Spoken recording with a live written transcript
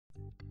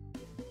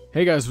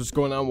Hey guys, what's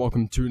going on?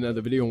 Welcome to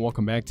another video and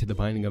welcome back to The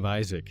Binding of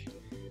Isaac.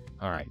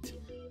 Alright.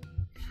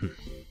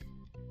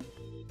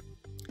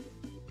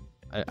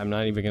 I'm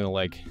not even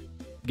gonna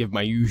give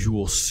my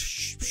usual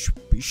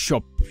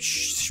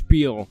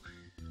spiel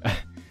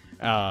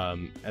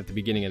at the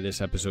beginning of this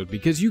episode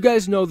because you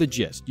guys know the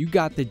gist. You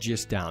got the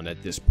gist down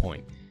at this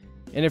point.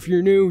 And if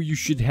you're new, you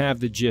should have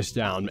the gist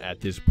down at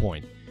this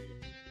point.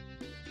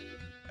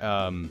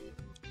 Not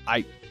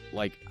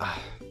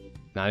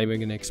even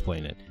gonna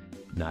explain it.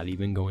 Not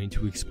even going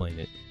to explain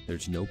it.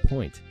 There's no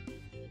point.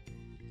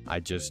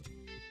 I'm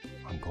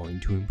going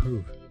to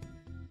improve.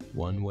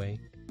 One way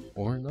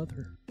or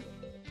another.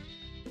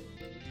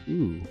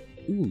 Ooh,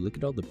 look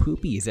at all the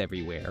poopies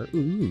everywhere.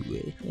 Ooh,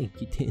 I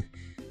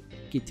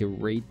get to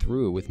raid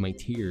through it with my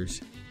tears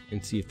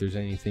and see if there's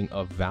anything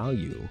of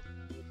value.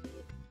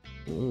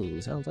 Ooh,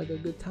 sounds like a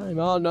good time.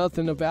 Oh,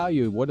 nothing of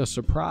value. What a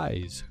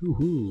surprise.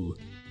 Hoo-hoo.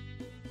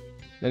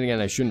 Then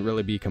again, I shouldn't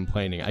really be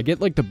complaining. I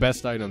get the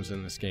best items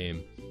in this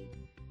game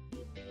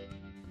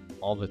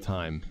all the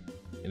time,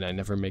 and I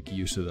never make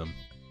use of them.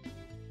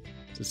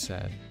 It's a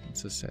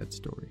sad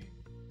story.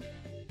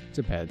 It's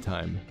a bad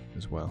time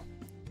as well.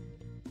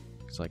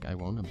 It's I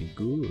want to be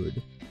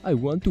good. I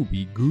want to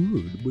be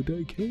good, but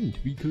I can't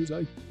because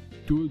I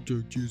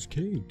just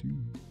can't.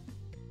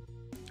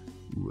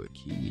 Ooh, a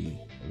key.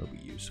 That'll be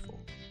useful.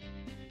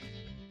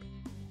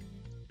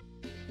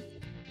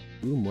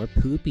 Ooh, more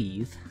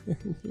poopies.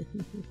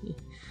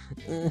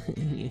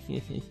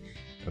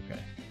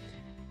 Okay.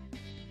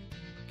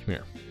 Come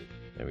here.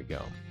 There we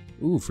go.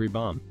 Ooh, free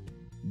bomb.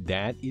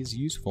 That is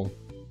useful.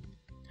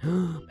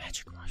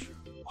 Magic mushroom.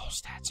 All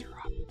stats are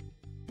up.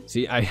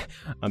 See,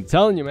 I'm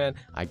telling you, man,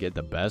 I get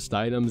the best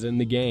items in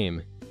the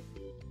game.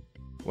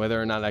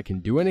 Whether or not I can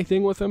do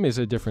anything with them is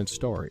a different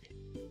story.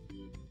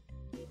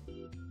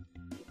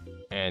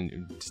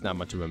 And it's not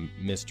much of a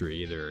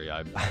mystery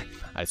either.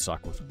 I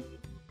suck with them.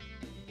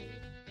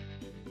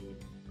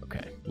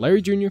 Okay.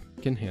 Larry Jr.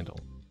 can handle.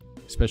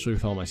 Especially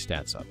with all my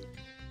stats up.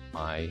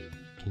 I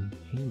can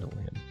handle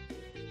him.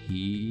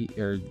 He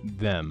or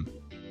them.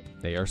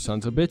 They are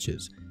sons of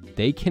bitches.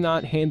 They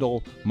cannot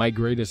handle my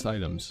greatest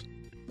items.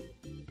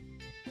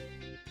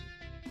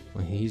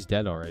 Well, he's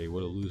dead already.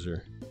 What a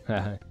loser.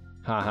 Ha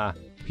ha.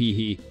 Hee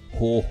hee.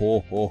 Ho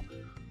ho ho.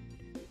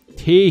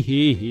 Tee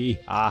hee hee.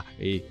 Ah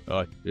hee.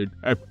 I'm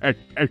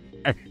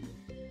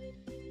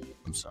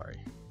sorry.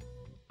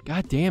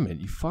 God damn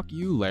it. Fuck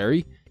you,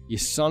 Larry. You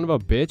son of a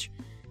bitch.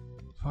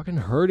 Fucking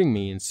hurting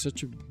me in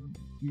such a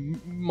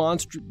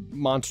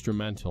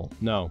monstrumental.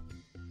 No.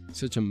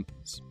 Such a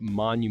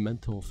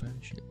monumental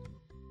fashion.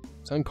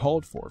 It's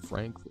uncalled for,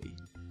 frankly.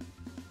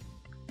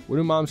 What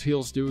do mom's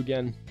heals do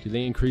again? Do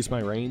they increase my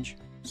range?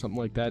 Something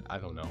like that? I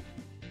don't know.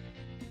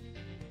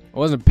 I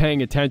wasn't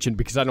paying attention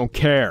because I don't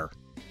care.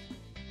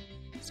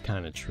 It's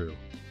kind of true.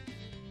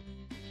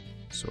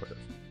 Sort of.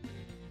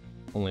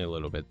 Only a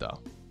little bit, though.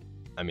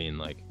 I mean,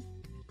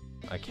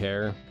 I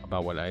care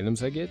about what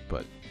items I get,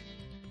 but...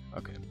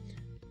 Okay.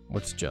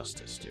 What's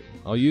justice do?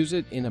 I'll use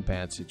it in a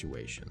bad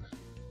situation.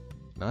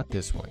 Not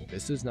this one.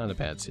 This is not a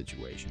bad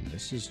situation.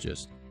 This is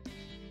just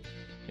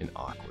an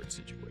awkward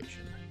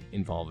situation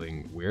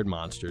involving weird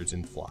monsters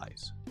and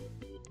flies.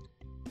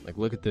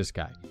 Look at this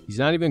guy. He's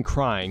not even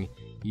crying.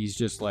 He's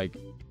just,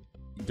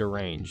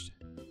 deranged.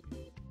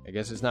 I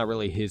guess it's not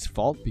really his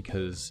fault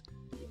because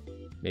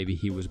maybe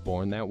he was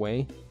born that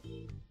way.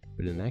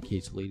 But in that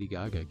case, Lady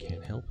Gaga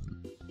can't help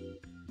him.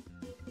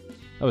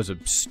 That was a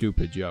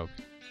stupid joke.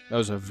 That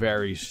was a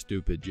very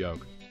stupid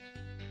joke.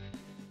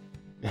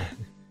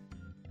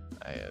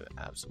 I am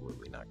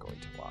absolutely not going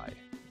to lie.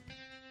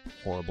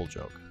 Horrible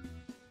joke.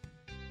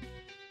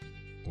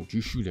 Don't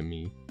you shoot at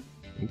me.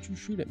 Don't you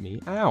shoot at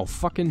me. Ow,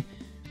 fucking...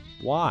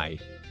 Why?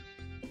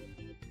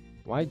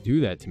 Why do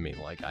that to me?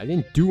 I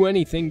didn't do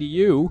anything to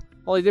you.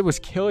 All I did was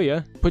kill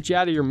you. Put you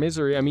out of your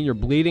misery. I mean, you're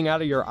bleeding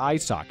out of your eye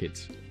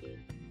sockets.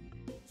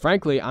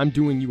 Frankly, I'm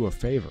doing you a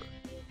favor.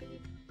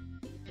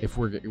 If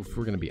we're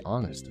going to be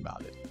honest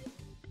about it.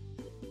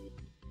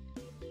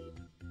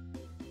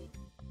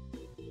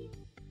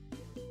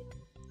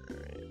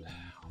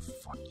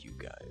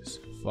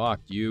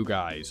 Fuck you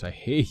guys. I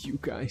hate you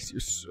guys.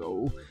 You're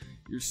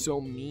so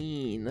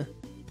mean.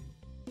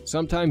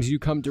 Sometimes you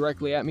come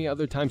directly at me,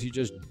 other times you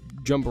just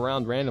jump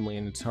around randomly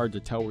and it's hard to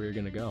tell where you're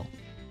gonna go.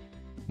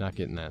 Not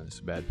getting that. It's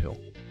a bad pill.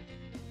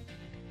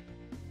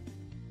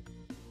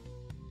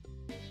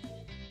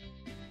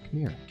 Come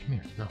here.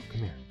 No,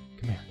 come here.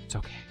 It's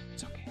okay.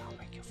 I'll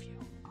make you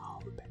feel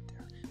all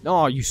better.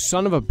 No, you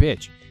son of a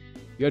bitch.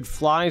 You had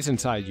flies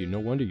inside you. No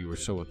wonder you were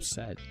so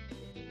upset.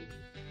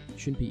 You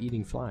shouldn't be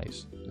eating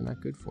flies. They're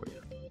not good for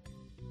you.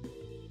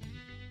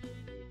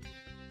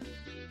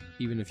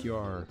 Even if you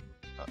are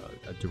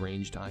a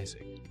deranged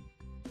Isaac.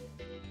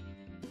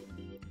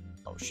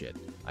 Oh shit,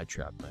 I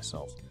trapped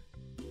myself.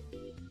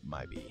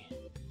 Maybe.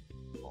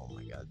 Oh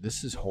my god,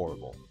 this is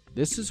horrible.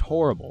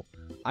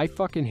 I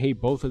fucking hate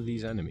both of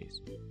these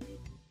enemies.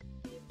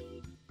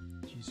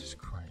 Jesus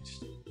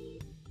Christ.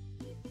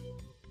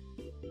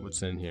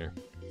 What's in here?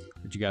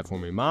 What you got for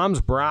me?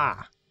 Mom's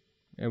bra.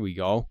 There we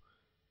go.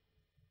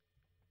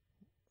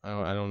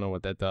 I don't know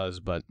what that does,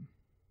 but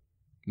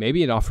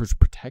maybe it offers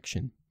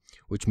protection,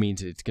 which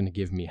means it's going to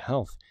give me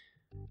health,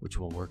 which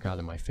will work out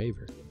in my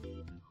favor.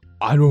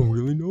 I don't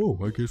really know.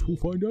 I guess we'll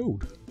find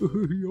out.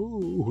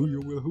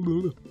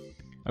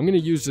 I'm going to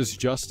use this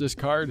Justice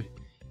card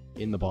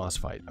in the boss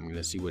fight. I'm going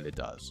to see what it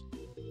does.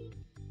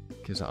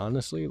 Because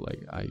honestly,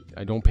 like,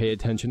 I don't pay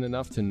attention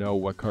enough to know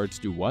what cards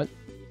do what.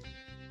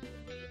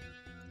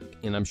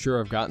 And I'm sure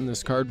I've gotten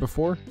this card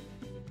before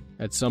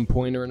at some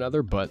point or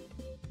another, but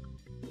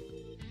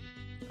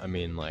I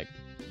mean, like,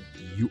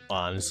 you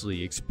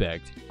honestly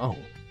expect... Oh,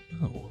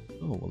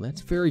 well,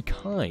 that's very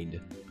kind.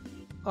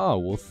 Oh,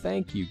 well,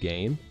 thank you,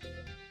 game.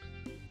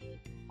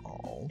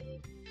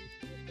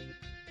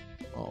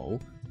 Oh,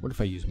 what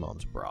if I use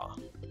Mom's bra?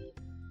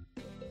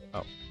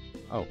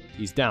 Oh,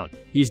 he's down.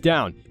 He's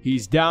down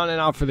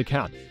and out for the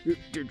count.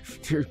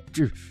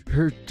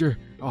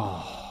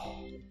 Oh.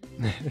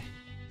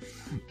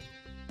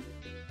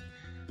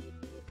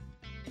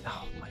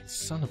 Oh, my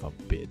son of a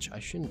bitch.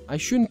 I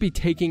shouldn't be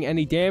taking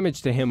any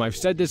damage to him. I've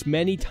said this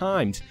many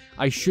times.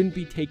 I shouldn't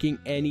be taking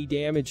any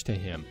damage to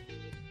him.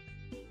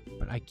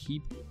 But I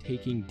keep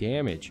taking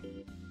damage.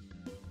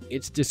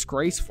 It's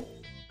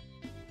disgraceful,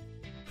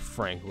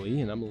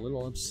 frankly, and I'm a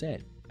little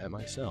upset at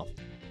myself.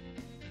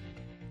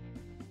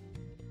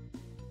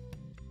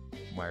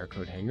 Wire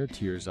code hanger,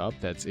 tears up.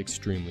 That's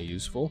extremely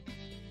useful.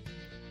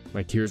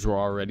 My tears were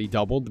already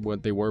doubled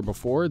what they were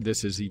before.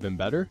 This is even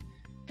better.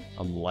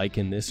 I'm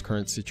liking this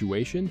current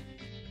situation.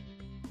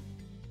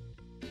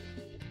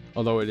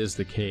 Although it is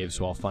the cave,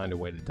 so I'll find a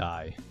way to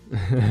die.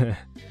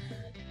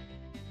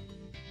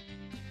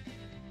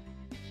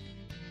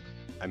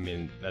 I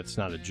mean, that's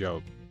not a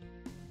joke.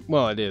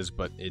 Well, it is,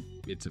 but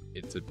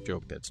it's a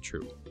joke that's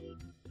true.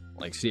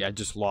 Like, see, I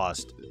just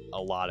lost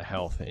a lot of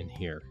health in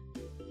here.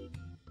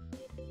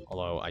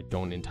 Although I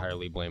don't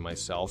entirely blame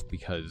myself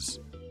because...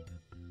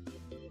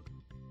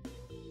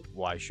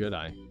 Why should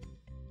I?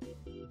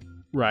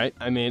 Right?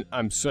 I mean,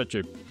 I'm such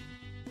a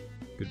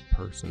good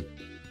person.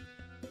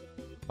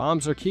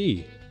 Bombs are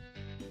key.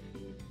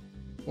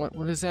 What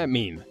does that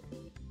mean?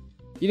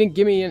 You didn't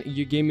give me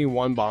you gave me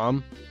one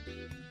bomb?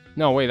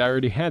 No, wait, I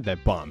already had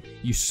that bomb.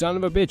 You son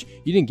of a bitch.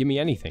 You didn't give me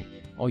anything.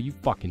 All you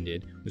fucking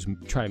did was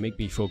try to make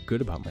me feel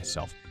good about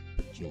myself.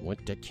 But you know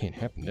what? That can't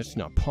happen. That's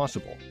not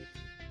possible.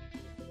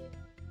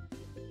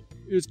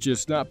 It's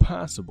just not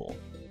possible.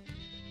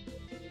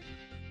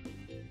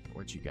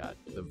 What you got?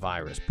 The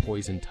virus.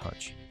 Poison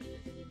touch.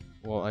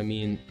 Well, I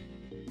mean,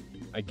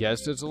 I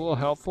guess it's a little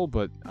helpful,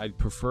 but I'd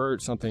prefer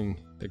something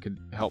that could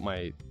help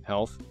my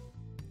health.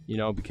 You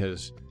know,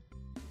 because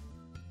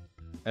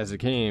as the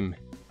game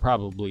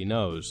probably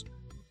knows,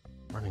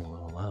 I'm running a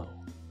little low.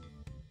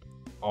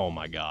 Oh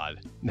my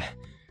god.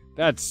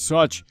 That's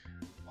such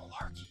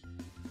malarkey.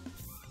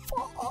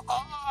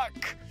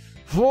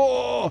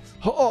 Fuck!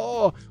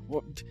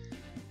 What?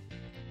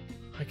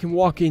 I can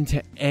walk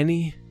into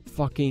any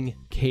fucking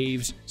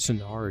caves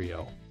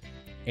scenario,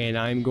 and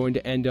I'm going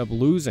to end up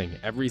losing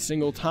every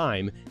single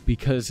time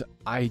because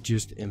I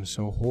just am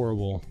so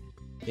horrible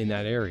in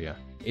that area.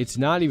 It's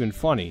not even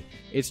funny.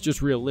 It's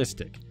just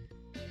realistic.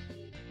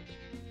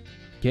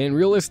 Okay, and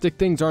realistic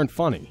things aren't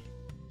funny.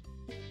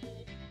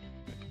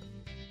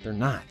 They're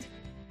not.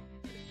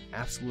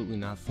 Absolutely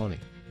not funny.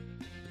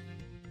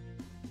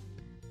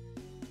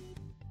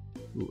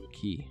 Ooh, a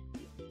key.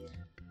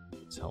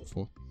 It's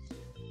helpful.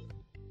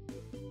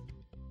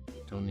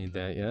 Don't need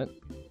that yet.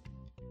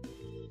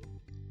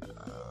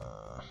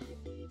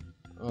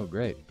 Oh,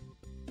 great.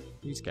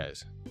 These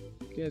guys.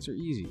 You guys are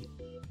easy.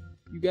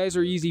 You guys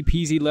are easy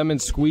peasy lemon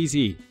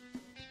squeezy.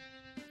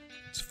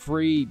 It's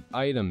free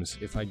items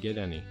if I get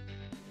any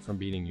from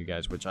beating you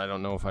guys, which I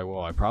don't know if I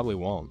will. I probably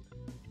won't.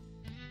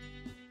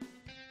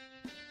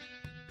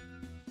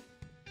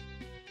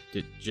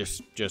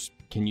 Just,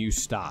 can you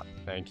stop?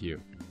 Thank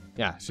you.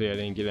 Yeah, see, I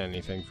didn't get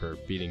anything for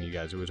beating you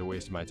guys. It was a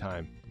waste of my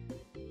time.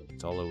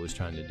 That's all it was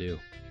trying to do.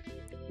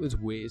 It was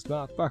waste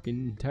my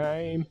fucking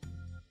time.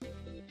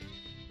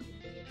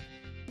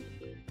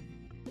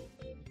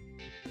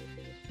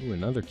 Ooh,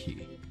 another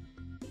key.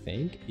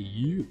 Thank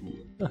you.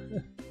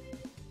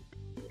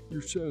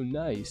 You're so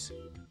nice.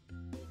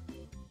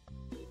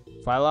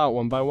 File out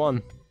one by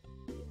one,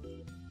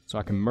 so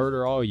I can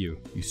murder all you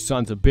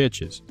sons of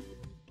bitches.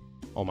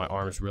 Oh, my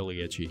arm's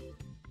really itchy.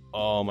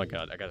 Oh my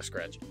god, I gotta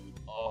scratch it.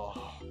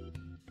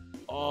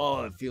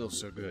 Oh, it feels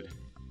so good.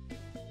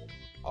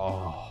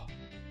 Oh.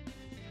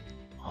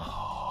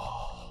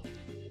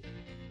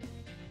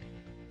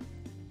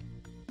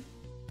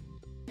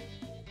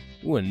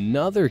 Ooh,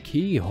 another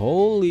key.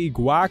 Holy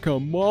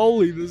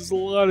guacamole, there's a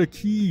lot of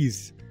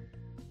keys.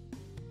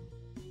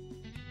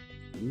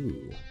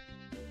 Ooh,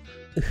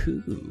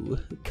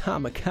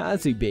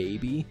 kamikaze,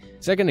 baby.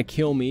 Is that gonna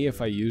kill me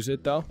if I use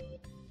it, though?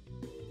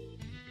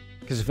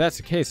 Because if that's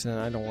the case, then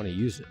I don't want to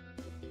use it.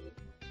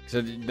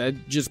 Because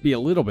that'd just be a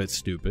little bit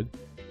stupid.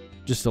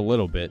 Just a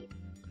little bit.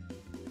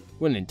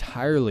 Wouldn't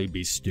entirely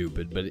be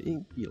stupid, but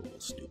it'd be a little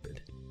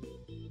stupid.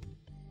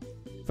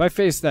 If I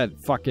face that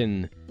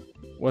fucking...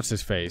 What's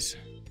his face?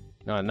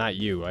 No, not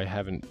you. I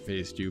haven't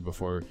faced you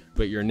before.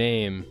 But your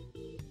name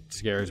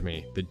scares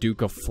me. The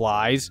Duke of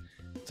Flies.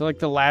 It's like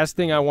the last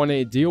thing I want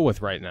to deal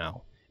with right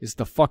now is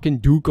the fucking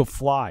Duke of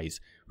Flies,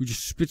 who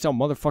just spits out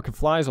motherfucking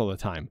flies all the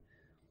time.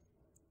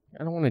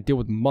 I don't want to deal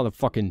with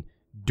motherfucking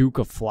Duke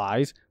of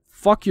Flies.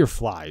 Fuck your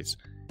flies.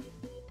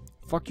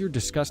 Fuck your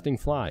disgusting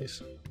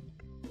flies.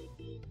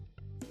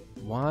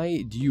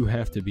 Why do you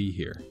have to be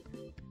here?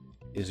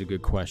 Is a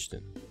good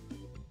question.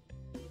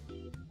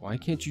 Why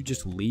can't you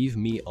just leave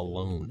me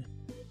alone?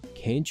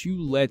 Can't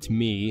you let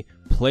me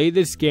play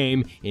this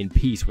game in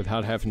peace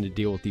without having to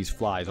deal with these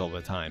flies all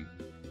the time?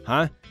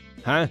 Huh?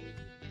 Huh?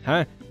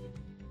 Huh?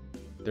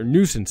 They're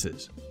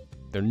nuisances.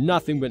 They're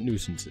nothing but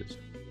nuisances.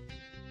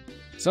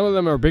 Some of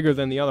them are bigger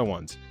than the other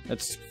ones.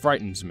 That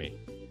frightens me.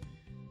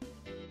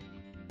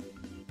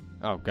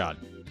 Oh, God.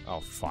 Oh,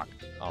 fuck.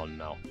 Oh,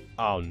 no.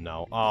 Oh,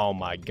 no. Oh,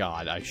 my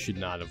God. I should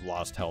not have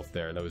lost health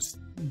there. That was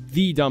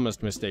the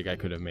dumbest mistake I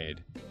could have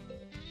made.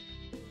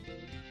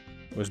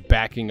 Was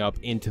backing up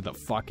into the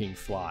fucking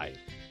fly.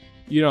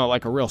 You know,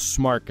 like a real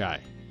smart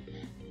guy.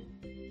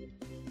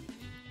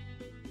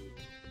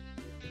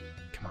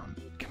 Come on.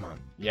 Come on.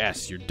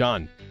 Yes, you're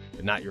done.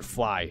 But not your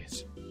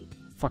flies.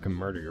 Fucking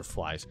murder your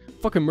flies.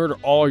 Fucking murder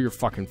all your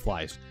fucking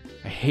flies.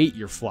 I hate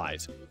your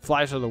flies.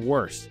 Flies are the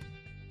worst.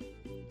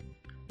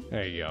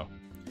 There you go.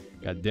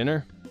 Got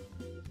dinner.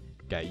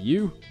 Got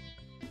you.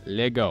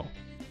 Lego.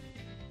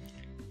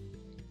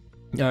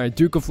 Alright,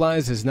 Duke of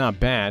Flies is not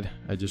bad.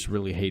 I just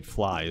really hate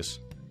flies.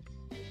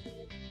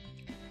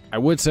 I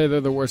would say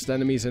they're the worst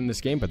enemies in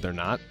this game, but they're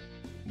not.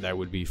 That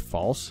would be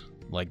false.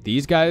 Like,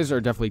 these guys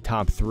are definitely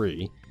top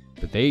 3,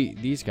 but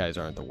these guys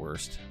aren't the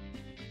worst.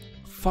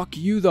 Fuck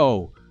you,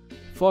 though.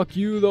 Fuck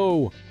you,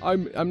 though.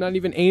 I'm not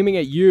even aiming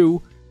at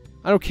you.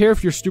 I don't care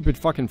if your stupid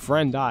fucking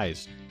friend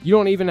dies. You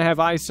don't even have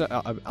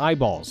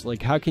eyeballs.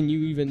 Like, how can you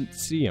even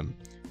see him?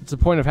 What's the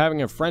point of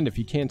having a friend if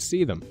you can't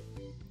see them?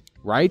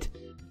 Right?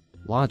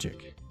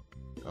 Logic.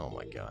 Oh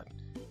my god.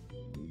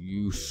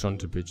 You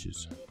sons of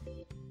bitches.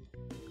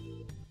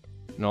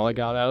 And all I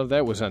got out of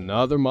that was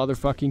another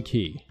motherfucking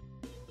key.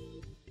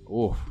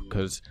 Oh,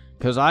 cause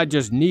I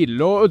just need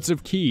loads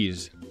of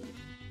keys.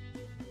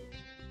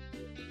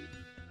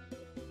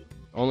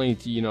 Only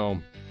to, you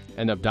know,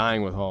 end up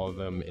dying with all of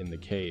them in the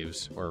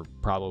caves. Or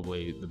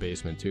probably the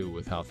basement too,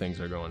 with how things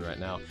are going right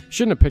now.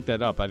 Shouldn't have picked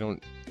that up. I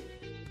don't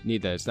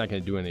need that. It's not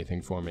going to do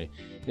anything for me.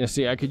 You know,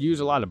 see, I could use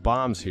a lot of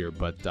bombs here,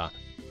 but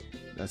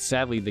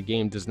sadly the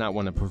game does not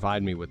want to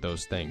provide me with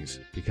those things.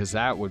 Because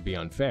that would be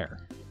unfair.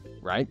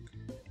 Right?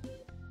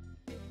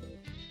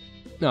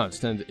 No,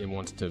 instead it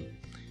wants to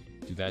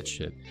do that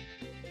shit.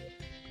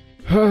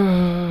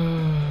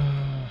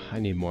 I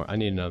need more. I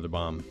need another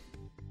bomb.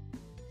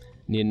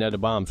 Need another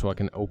bomb so I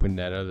can open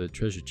that other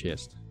treasure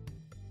chest.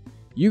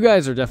 You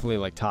guys are definitely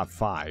like top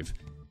 5.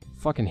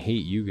 Fucking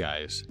hate you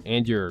guys.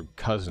 And your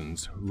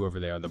cousins, whoever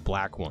they are, the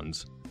black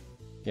ones.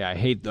 Yeah, I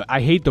hate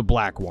the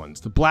black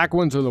ones. The black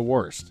ones are the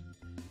worst.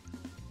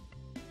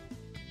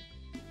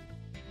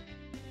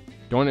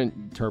 Don't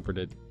interpret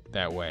it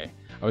that way.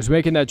 I was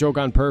making that joke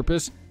on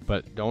purpose,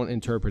 but don't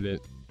interpret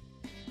it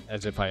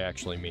as if I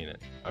actually mean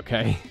it,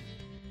 okay?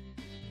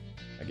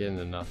 I get in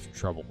enough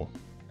trouble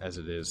as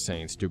it is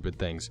saying stupid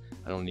things.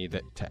 I don't need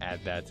to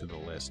add that to the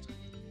list.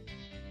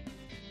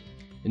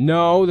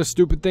 No, the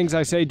stupid things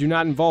I say do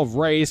not involve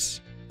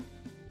race.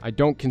 I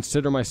don't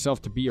consider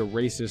myself to be a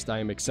racist. I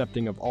am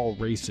accepting of all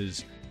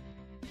races.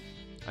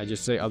 I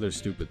just say other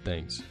stupid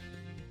things.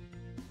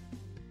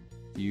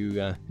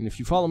 And if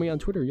you follow me on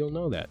Twitter, you'll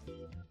know that.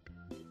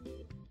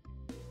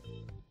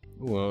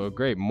 Well,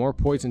 great. More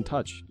poison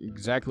touch.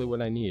 Exactly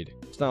what I need.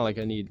 It's not like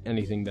I need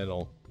anything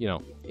that'll, you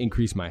know,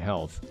 increase my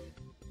health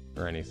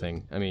or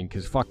anything. I mean,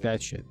 because fuck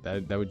that shit.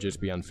 That would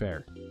just be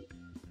unfair.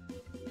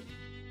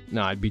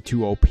 No, I'd be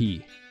too OP.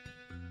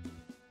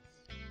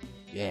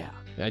 Yeah,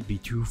 that'd be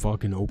too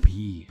fucking OP.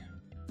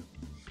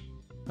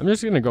 I'm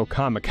just gonna go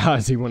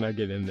kamikaze when I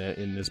get in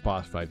this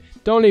boss fight.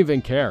 Don't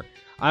even care.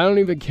 I don't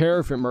even care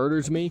if it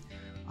murders me.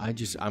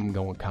 I'm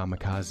going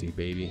kamikaze,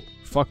 baby.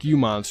 Fuck you,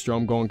 monster.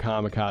 I'm going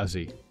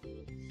kamikaze.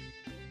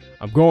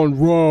 I'm going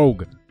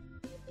rogue.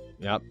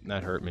 Yep,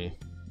 that hurt me.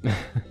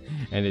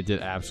 And it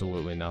did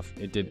absolutely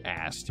nothing. It did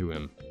ass to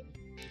him.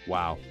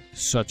 Wow,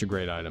 such a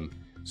great item.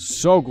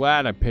 So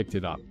glad I picked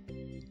it up.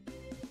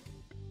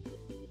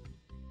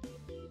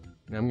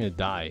 And I'm gonna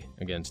die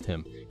against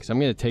him because I'm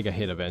gonna take a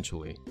hit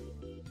eventually.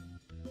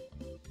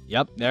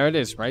 Yep, there it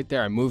is, right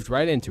there. I moved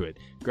right into it.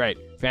 Great,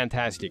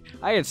 fantastic.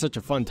 I had such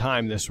a fun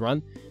time this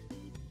run.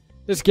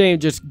 This game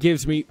just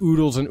gives me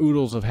oodles and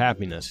oodles of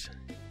happiness.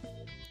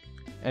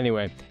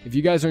 Anyway, if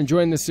you guys are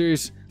enjoying this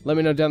series, let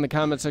me know down in the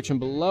comment section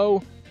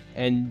below.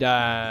 And,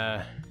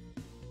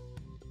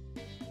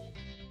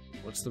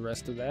 what's the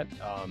rest of that?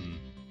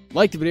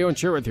 Like the video and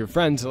share it with your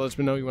friends. It lets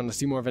me know you want to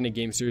see more of any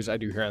game series I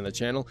do here on the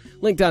channel.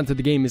 Link down to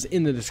the game is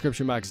in the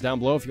description box down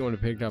below if you want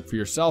to pick it up for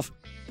yourself.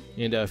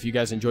 And if you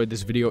guys enjoyed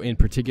this video in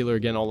particular,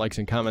 again, all likes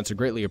and comments are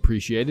greatly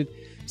appreciated.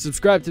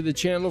 Subscribe to the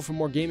channel for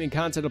more gaming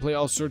content. I play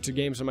all sorts of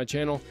games on my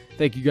channel.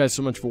 Thank you guys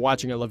so much for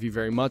watching. I love you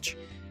very much.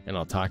 And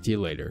I'll talk to you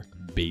later,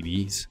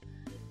 babies.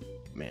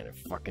 Man,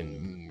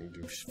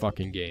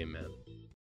 fucking game, man.